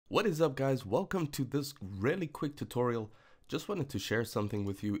What is up, guys? Welcome to this really quick tutorial. Just wanted to share something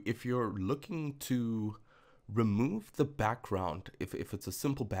with you. If you're looking to remove the background, if it's a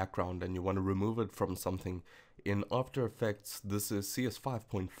simple background and you want to remove it from something in After Effects, this is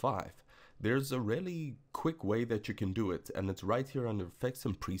CS5.5. There's a really quick way that you can do it, and it's right here under Effects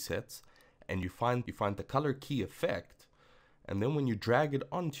and Presets, and you find the color key effect, and then when you drag it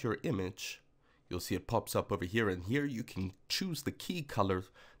onto your image, you'll see it pops up over here, and here you can choose the key color.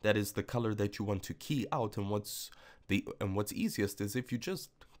 That is the color that you want to key out. And what's easiest is if you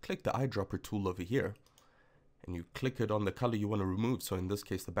just click the eyedropper tool over here and you click it on the color you want to remove. So in this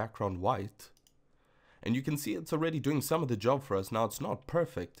case, the background white, and you can see it's already doing some of the job for us. Now it's not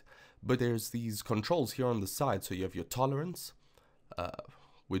perfect, but there's these controls here on the side. So you have your tolerance,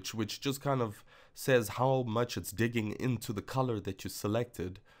 which just kind of says how much it's digging into the color that you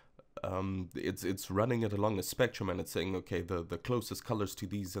selected. It's running it along a spectrum, and it's saying, okay, the closest colors to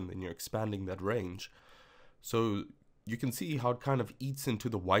these, and then you're expanding that range. So you can see how it kind of eats into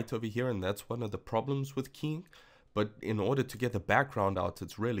the white over here, and that's one of the problems with keying. But in order to get the background out,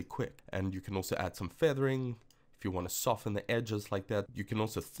 it's really quick. And you can also add some feathering if you want to soften the edges like that. You can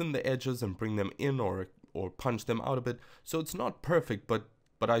also thin the edges and bring them in, or punch them out a bit. So it's not perfect, but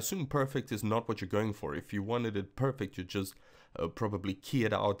I assume perfect is not what you're going for. If you wanted it perfect, you just probably key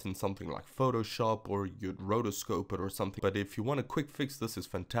it out in something like Photoshop, or you'd rotoscope it or something. But if you want a quick fix, this is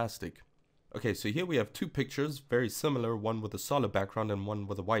fantastic. Okay, so here we have two pictures, very similar, one with a solid background and one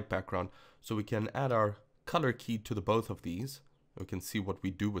with a white background. So we can add our color key to the both of these. We can see what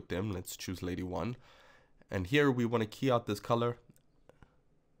we do with them. Let's choose Lady 1. And here we want to key out this color.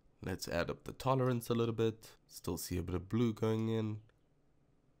 Let's add up the tolerance a little bit. Still see a bit of blue going in.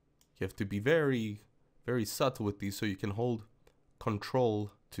 You have to be very, very subtle with these, so you can hold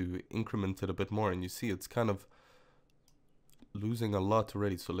Control to increment it a bit more, and you see it's kind of losing a lot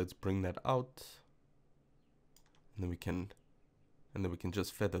already. So let's bring that out, and then we can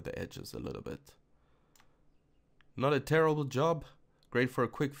just feather the edges a little bit. Not a terrible job, great for a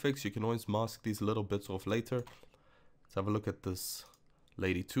quick fix. You can always mask these little bits off later. Let's have a look at this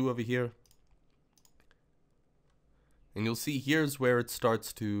Lady 2 over here, and you'll see here's where it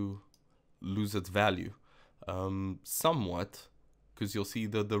starts to lose its value somewhat, because you'll see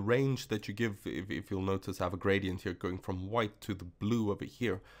the range that you give, if you'll notice, I have a gradient here going from white to the blue over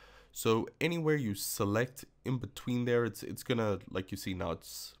here. So anywhere you select in between there, it's gonna, like you see now,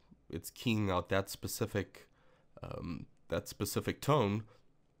 it's keying out that specific tone.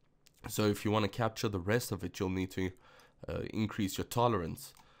 So if you want to capture the rest of it, you'll need to increase your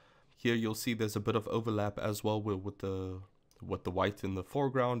tolerance. Here you'll see there's a bit of overlap as well with the white in the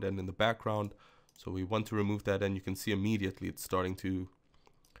foreground and in the background. So we want to remove that, and you can see immediately it's starting to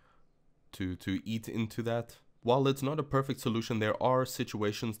eat into that. While it's not a perfect solution, there are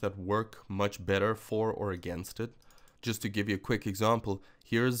situations that work much better for or against it. Just to give you a quick example,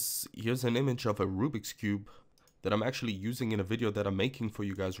 here's an image of a Rubik's Cube that I'm actually using in a video that I'm making for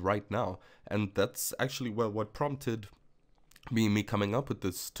you guys right now. And that's actually what prompted me coming up with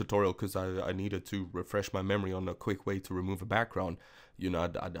this tutorial, because I needed to refresh my memory on a quick way to remove a background. You know,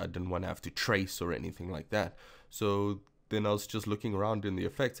 I didn't want to have to trace or anything like that. So then I was just looking around in the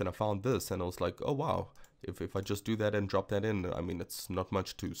effects, and I found this, and I was like, oh wow, if I just do that and drop that in, I mean, it's not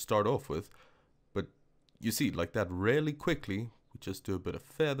much to start off with. But you see, like that, really quickly, we just do a bit of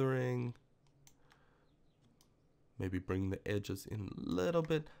feathering, maybe bring the edges in a little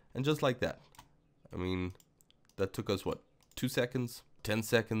bit, and just like that. I mean, that took us what, 2 seconds, 10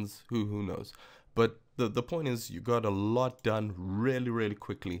 seconds, who knows. But the point is, you got a lot done really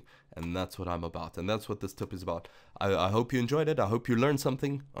quickly, and that's what I'm about, and that's what this tip is about. I hope you enjoyed it. I hope you learned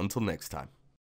something. Until next time.